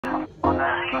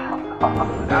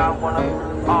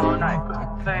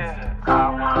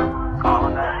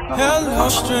Hello,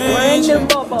 stranger.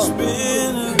 It's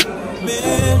been a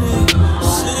minute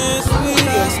since we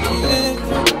last met.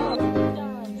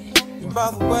 By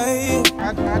the way,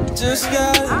 just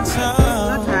got in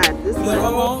town.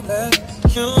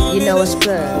 You know it's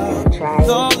good. Try it.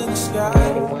 All in the sky.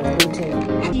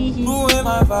 Ruin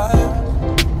my vibe.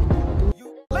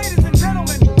 Ladies and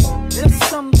gentlemen, there's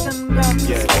something about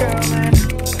this girl, man.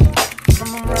 From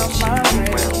around my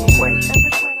way.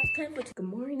 Good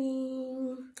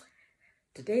morning.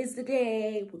 Today's the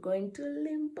day. We're going to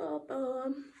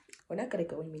Limpopo. We're not gonna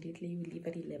go immediately. We leave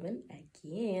at 11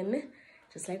 again,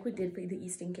 just like we did for the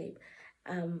Eastern Cape.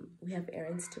 We have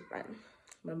errands to run.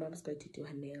 My mom's going to do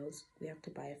her nails. We have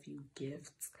to buy a few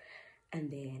gifts,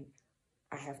 and then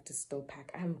I have to still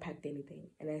pack. I haven't packed anything,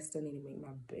 and I still need to make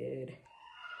my bed.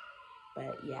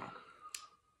 But yeah,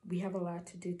 we have a lot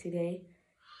to do today.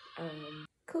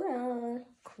 Cool.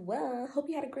 Hope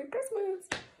you had a great Christmas.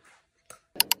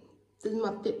 This is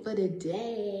my fit for the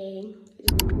day.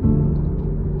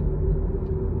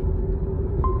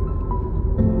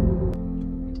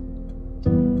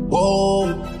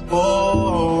 Whoa,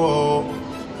 whoa,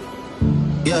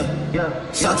 yeah.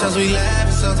 Sometimes we laugh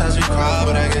and sometimes we cry,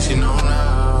 but I guess you know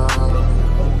now,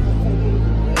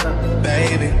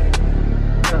 baby.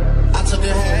 I took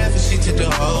a half and she took the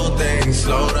whole thing.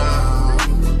 Slow down,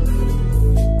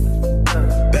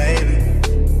 baby.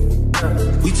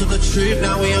 We took a trip,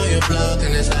 now we on your block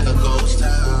and it's like a ghost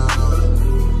town,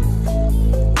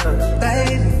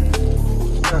 baby.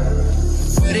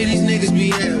 Where did these niggas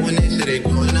be at when they say they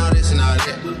doing all this and all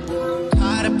that?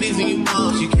 Tired of beefing you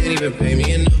moms, you can't even pay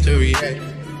me enough to react.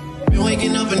 Been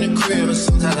waking up in the crib and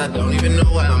sometimes I don't even know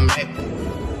where I'm at.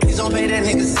 Please don't play that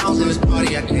nigga songs in this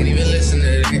party, I can't even listen to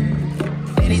that.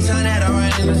 Anytime that I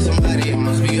run into somebody, it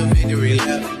must be a victory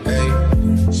lap, hey.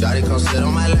 Shawty come sit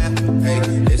on my lap, hey.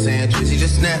 They saying Drizzy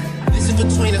just snap. Listen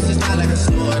between us, it's not like a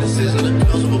store, this isn't a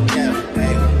closable gap,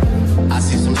 hey. I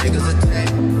see some niggas attack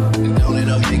and don't end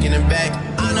up making it back.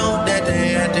 I know that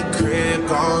they at the crib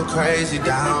going crazy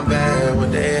down bad.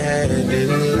 What they had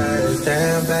didn't last,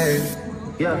 damn baby.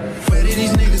 Yeah. Where did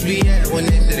these niggas be at when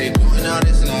they say they doing all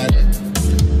this and all that?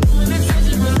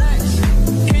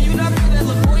 Can you not feel that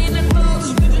little boy in the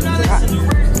clothes? Did you not listen to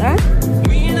words?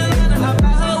 We in Atlanta, how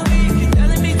about how we keep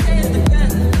telling me taste the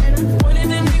best. Pointing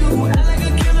them you, act like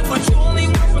a killer, but you only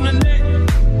work from the neck.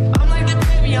 I'm like the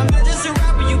baby, I'm not just a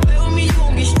rapper. You play with me, you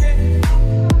won't get stripped.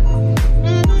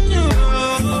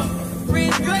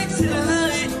 Bring straight to the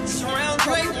hood, surround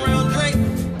Drake.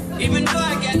 Even though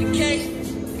I got the cake,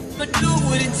 but do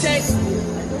what it takes.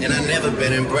 And I never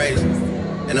been embraced,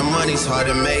 and the money's hard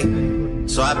to make,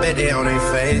 so I bet they on their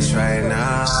face right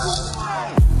now.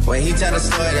 When he tell the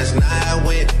story, that's not how it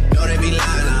went. No, they be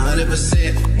lying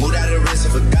 100%. Moved out of the wrist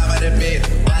and forgot about that bed.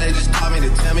 Now they just call me to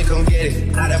tell me come get it.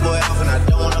 Now that boy off and I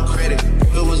don't want no credit.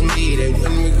 If it was me, they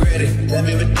wouldn't regret it. Left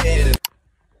me for dead.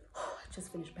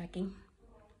 Just finished packing.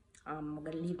 We're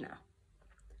gonna leave now.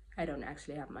 I don't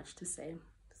actually have much to say,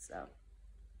 so.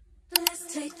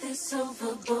 Let's take this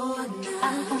overboard now.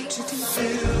 I want you to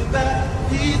Feel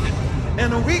that heat,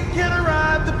 and we can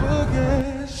ride the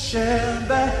boogie. Share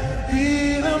that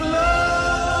beat of love.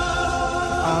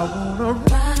 I wanna ride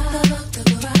the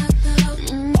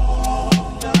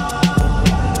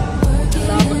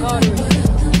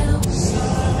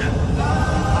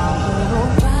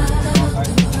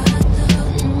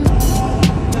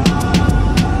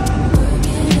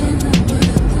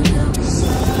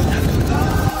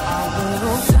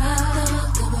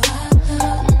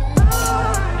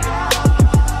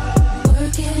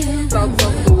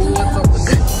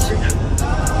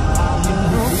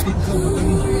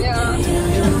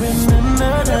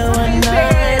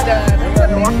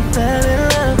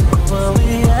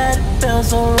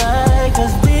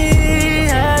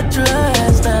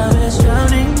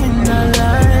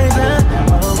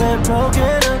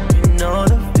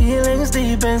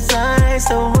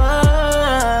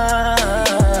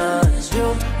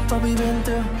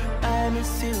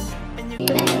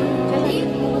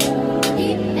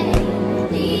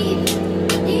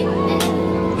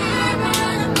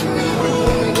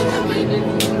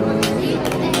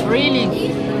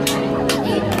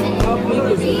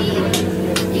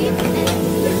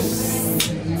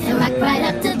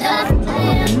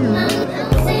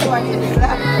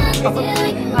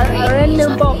We're in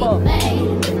Limpopo.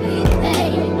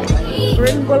 We're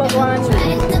in Bulawan.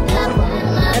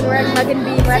 And we're at Magan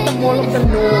Bean. We're at the Mall of the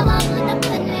North.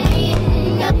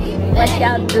 What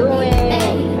y'all doing?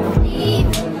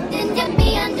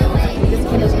 This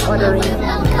kid is ordering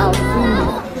our food.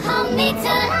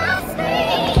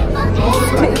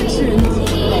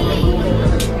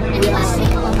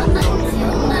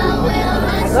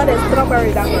 I got a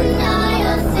strawberry that one.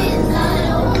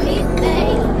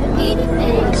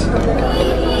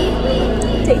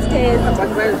 Taste it.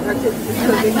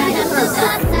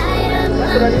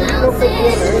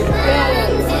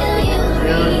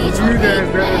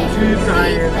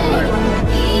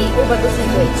 Oh, but this is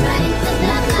good.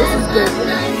 This is good.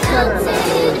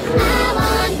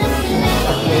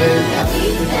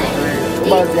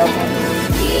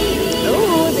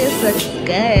 Oh, this looks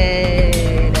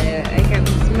good. I can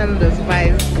smell the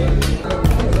spice.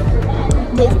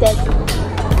 Taste it.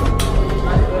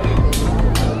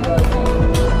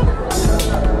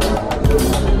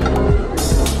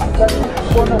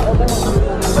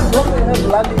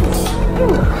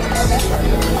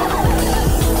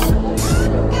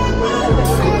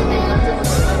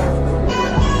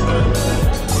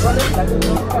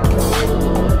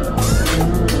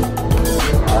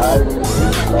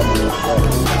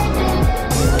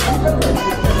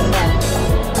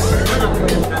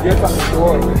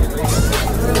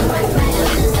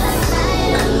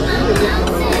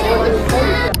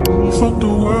 Fuck the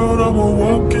world, I'ma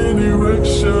walk in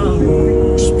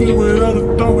erection. Split without a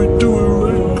thought, we do it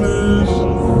reckless.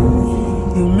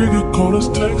 Your nigga called us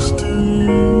texting.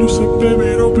 You said,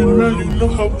 baby, don't be mad, you know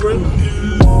how breath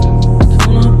is.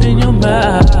 Come up in your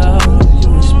mouth,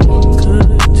 you speak good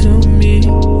to me.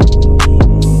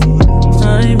 I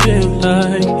ain't built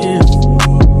like him.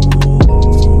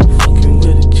 Fucking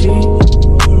with a G.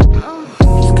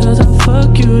 Just cause I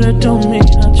fuck you, that don't mean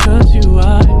I trust you, I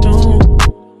don't.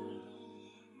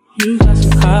 You got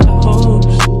some high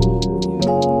hopes,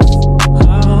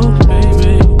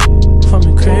 baby. If I'm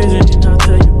crazy, I'll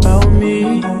tell you about me.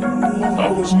 I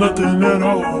was nothing at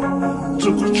all.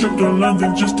 Took a trip to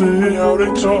London just to hear how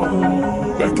they talk.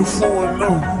 Back to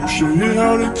 4-0, you should hear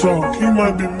how they talk. He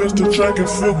might be Mr. Track and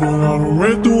Field, but I done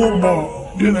ran through them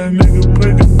all. Yeah, that nigga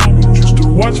played the game just to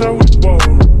watch how we ball.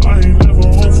 I ain't never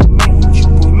home for long, but you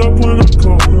pull up when I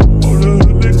call. All the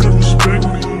other niggas respect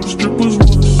me, strippers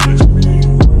wanna sex me.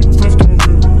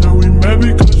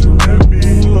 Because you let me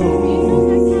low.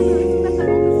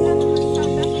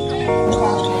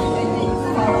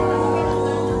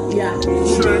 Yeah.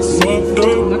 Shit fucked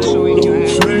up, change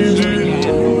it.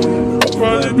 I'd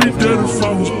probably be dead if I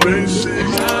was basic.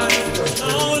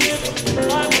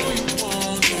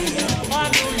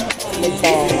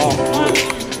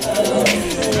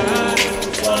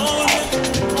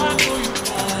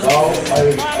 Now I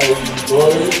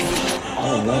enjoy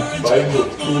buying the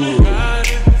food.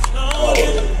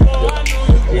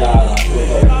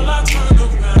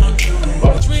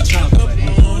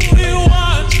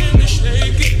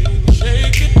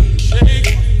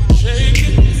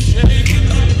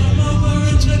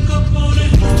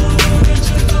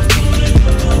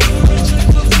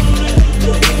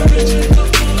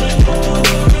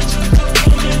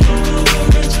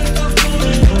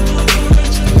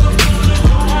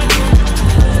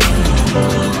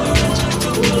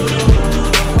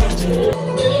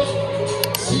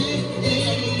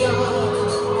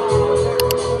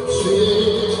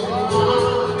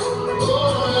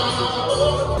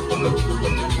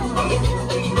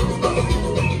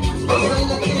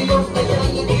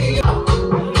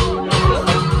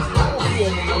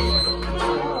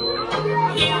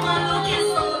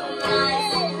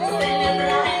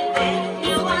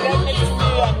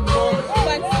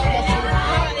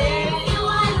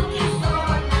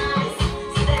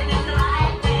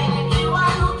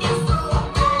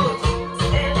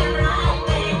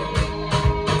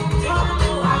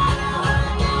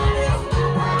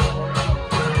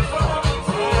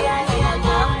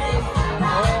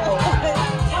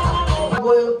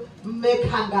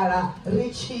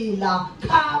 Richila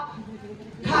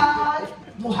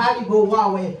muharibo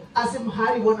wawe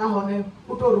asimharibo nahone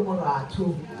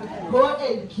utorumuratu. Go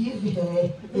and give her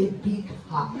a big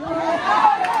hug.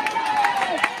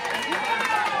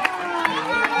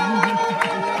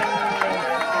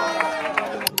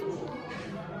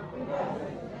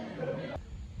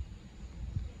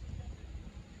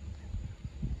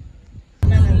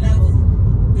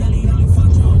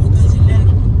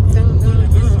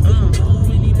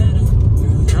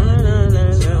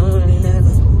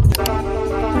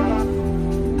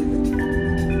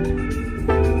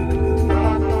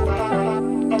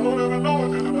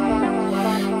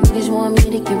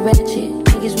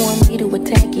 Niggas want me to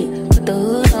attack it. Put the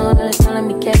hood on, they're calling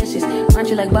me Cassius. Aren't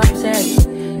you like Bob Saget?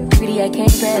 Greedy, I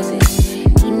can't pass it.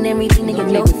 Eating everything, nigga,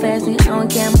 no fasting. I don't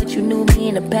care what you knew me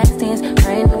in the past tense.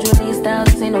 I ain't no Julian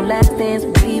Styles, this ain't no last dance.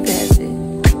 We pass it.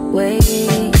 Wait.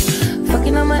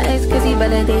 Fucking on my ex cause he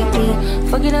validate me.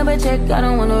 Fuck Fucking up a check, I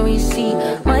don't want no receipt.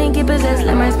 Mind get possessed,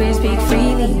 let my spirit speak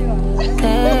freely.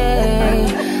 Hey,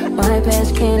 my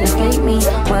past can't escape me.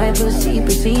 My pussy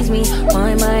precedes me.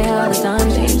 Why my how the time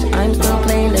change? I'm still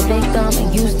playing the victim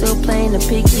and you still playing the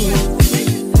picky.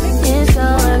 It's so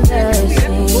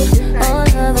embarrassing. All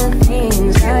of the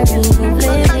things I keep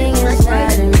living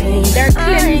inside of me. They're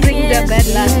cleansing the bed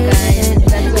last night.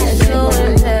 It's so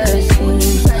embarrassing.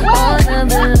 All of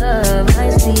the love I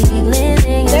see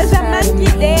living There's a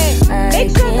monkey there. Make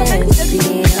sure the monkey doesn't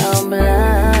see. I'm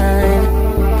blind.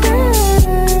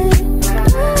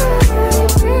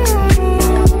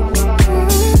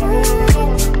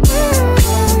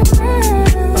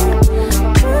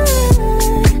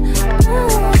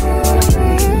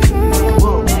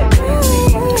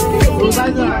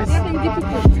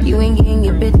 You ain't getting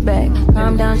your bitch back.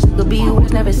 Calm down, she could be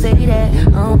yours, never say that.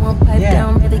 I don't want pipe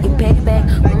down, rather get paid back.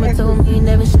 Mama told me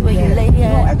never show where you lay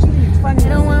at. I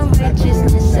don't want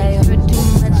righteousness, I heard too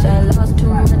much, I lost too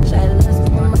much, I lost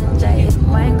too much, I hit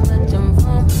my clutch and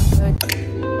boom.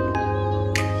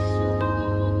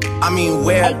 I mean,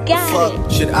 where the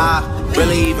fuck should I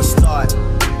really even start?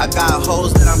 I got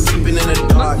hoes that I'm keeping in the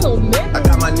dark. I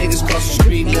got my niggas cross the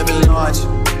street living large.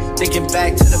 Thinking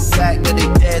back to the fact that they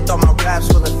dead, thought my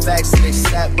raps were the facts, and they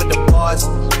sat with the bars.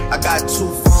 I got 2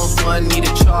 phones, one need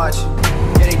a charge.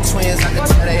 Yeah, they twins, I can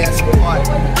tell they ass apart.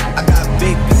 I got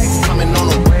big packs coming on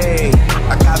the way.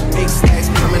 I got big stacks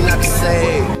coming out to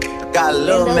save. I got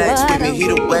Lil Max with me, he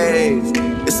the wave.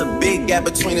 It's a big gap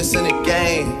between us in the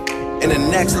game. In the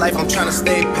next life, I'm trying to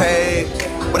stay paid.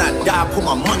 When I die, put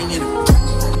my money in the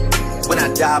When I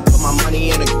die, put my money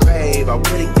in the grave. I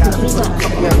really gotta put a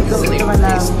couple niggas in their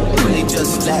face. Really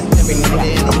just slap every nigga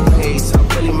in the face. I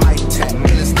really might tap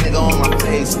this nigga on my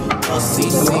face.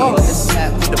 LCC, let's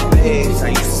slap with the babes. I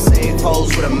used to save hoes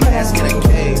with a mask in a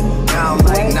cave. Now I'm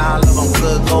like, nah, love, I'm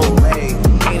good, go away.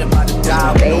 Ain't about to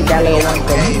die with no money in the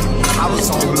grave. I was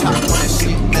on top when that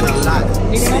shit meant a lot.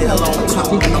 Still on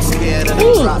top and I'm scared of the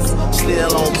drop.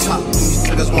 Still on top when these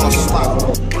niggas wanna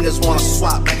swap. Niggas wanna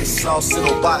swap like it's sauce in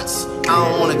a box. I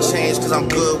don't wanna change cause I'm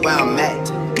good where I'm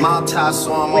at. Multi,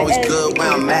 so I'm always good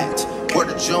where I'm at. Word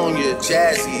to Junior,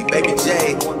 Jazzy, Baby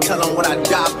J. Tell them what I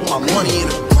got, put my money in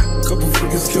it. Couple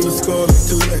freakers kill a skull like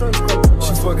the leg.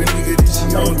 She fuck a nigga, then she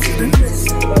on to the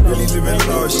next. Really living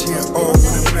large, she ain't all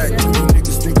with a Mac. You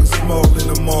niggas think I'm small in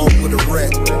the mall with a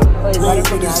rat. Roll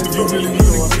for this if you really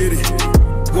wanna get it.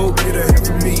 Go get a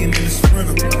 $500,000 in the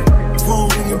sprinter. Phone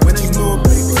ringing, but you know a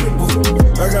big clipper.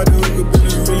 I got the hook up in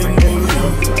the really know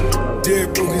love. Dead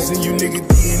brokers in you nigga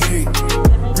DNA.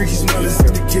 Ricky Smile is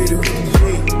indicated with the J.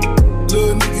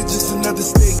 Little nigga just another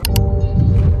state.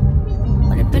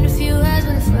 Only been a few hours,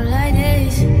 but it felt like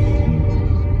days.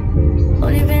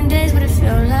 Only been days, but it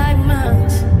felt like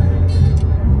months.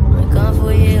 Only gone for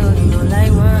a year, only know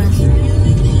like once.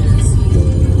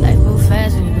 Life move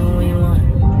fast when you do what you want.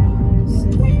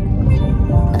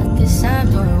 At this time,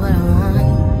 doing what I want.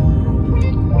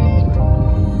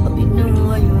 Hope you doing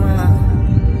what you want.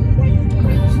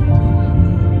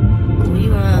 What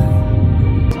you want?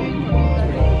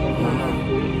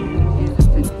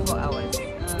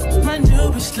 My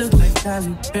new bitch look like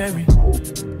Tyler Perry,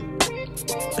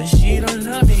 but she don't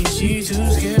love me, she too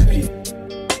scary.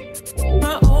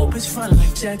 My old bitch front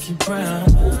like Jackie Brown.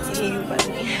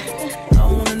 I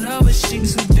wanna love her, she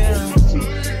too down.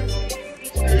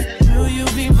 Will you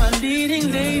be my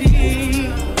leading lady?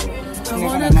 I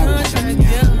wanna contract,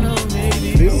 girl, no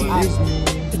maybe.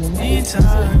 In the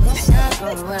meantime,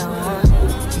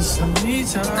 just some me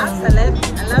time. I love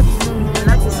you. I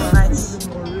love you so much.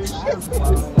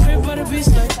 Pray by the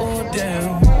beast like all down.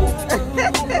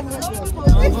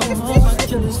 All my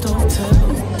killers don't tell.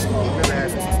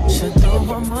 Shut down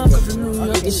my mom cause I knew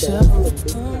you the shell.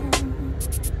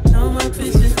 Now my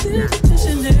bitch is the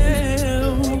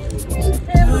Chanel.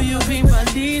 Will you be my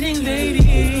leading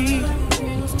lady?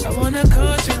 I wanna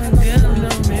call you and get on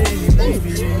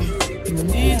baby. In the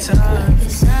meantime,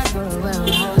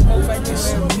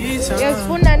 Yes,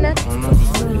 Funana.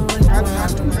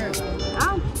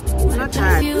 Not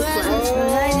tired.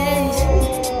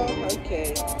 Okay.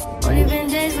 Only been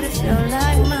days, but it felt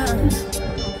like months.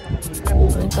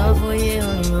 Only gone for a year,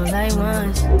 only know like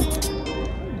once.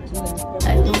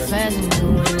 Life move fast and do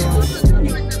what you want.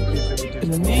 in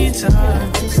the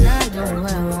meantime, Just not doing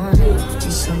what I want.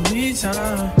 just some me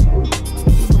time.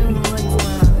 Doing what you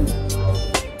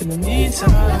want. In the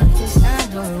meantime, Just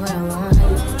not doing what I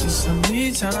want. just some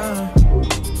me time.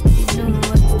 Doing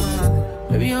what you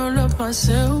want. Maybe I don't love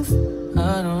myself,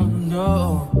 I don't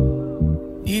know.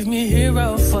 Leave me here,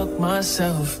 I'll fuck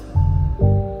myself.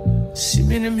 See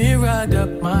me in the mirror, I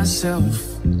duck myself.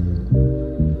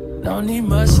 Don't need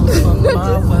much to fuck my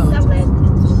wealth.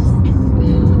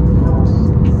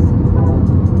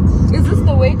 Is this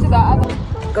the way to the other?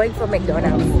 Going for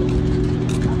McDonald's.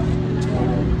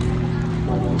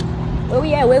 Where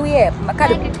we at? Where we at?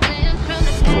 Makado.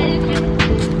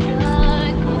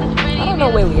 I don't know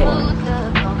where we at.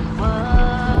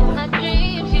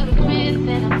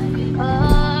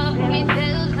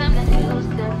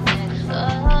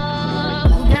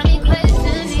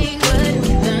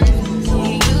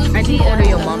 I did order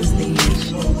your mom's thing.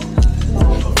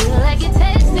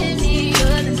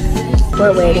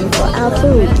 We're waiting for our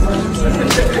food.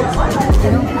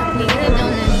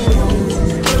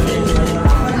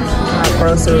 Our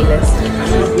grocery list.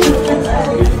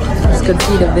 This could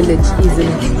feed a village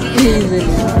easily. Easily.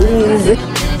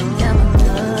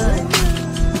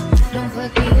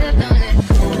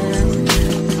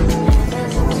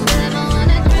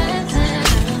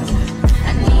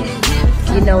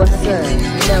 You know what's good.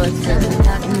 You know what's good.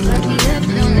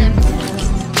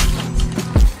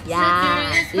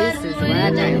 Yeah, this is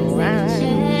what I want.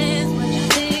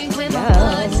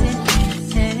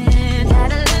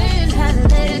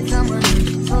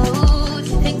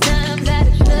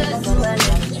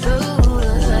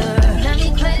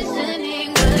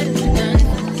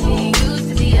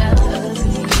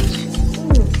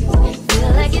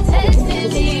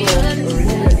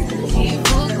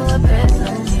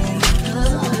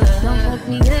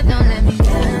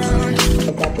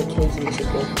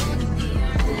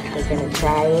 We're gonna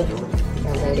try it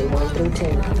and rate it 1 through 10.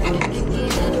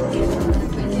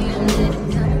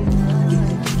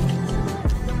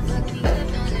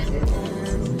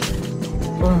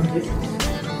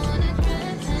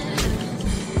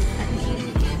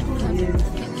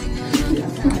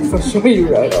 For sure you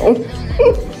right on.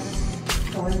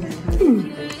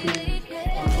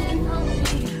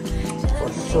 For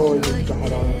sure you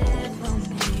right on.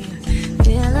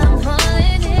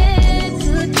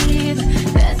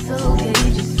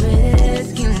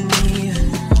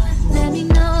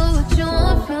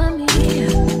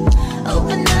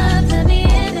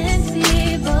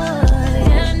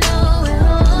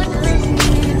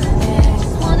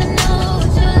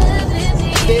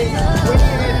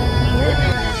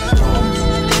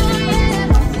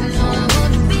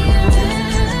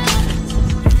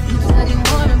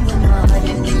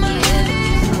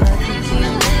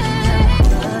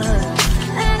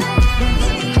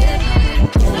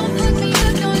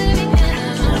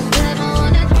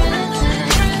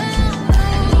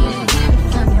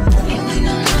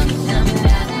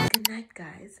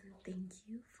 Guys, and thank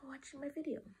you for watching my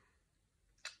video.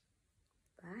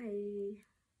 Bye.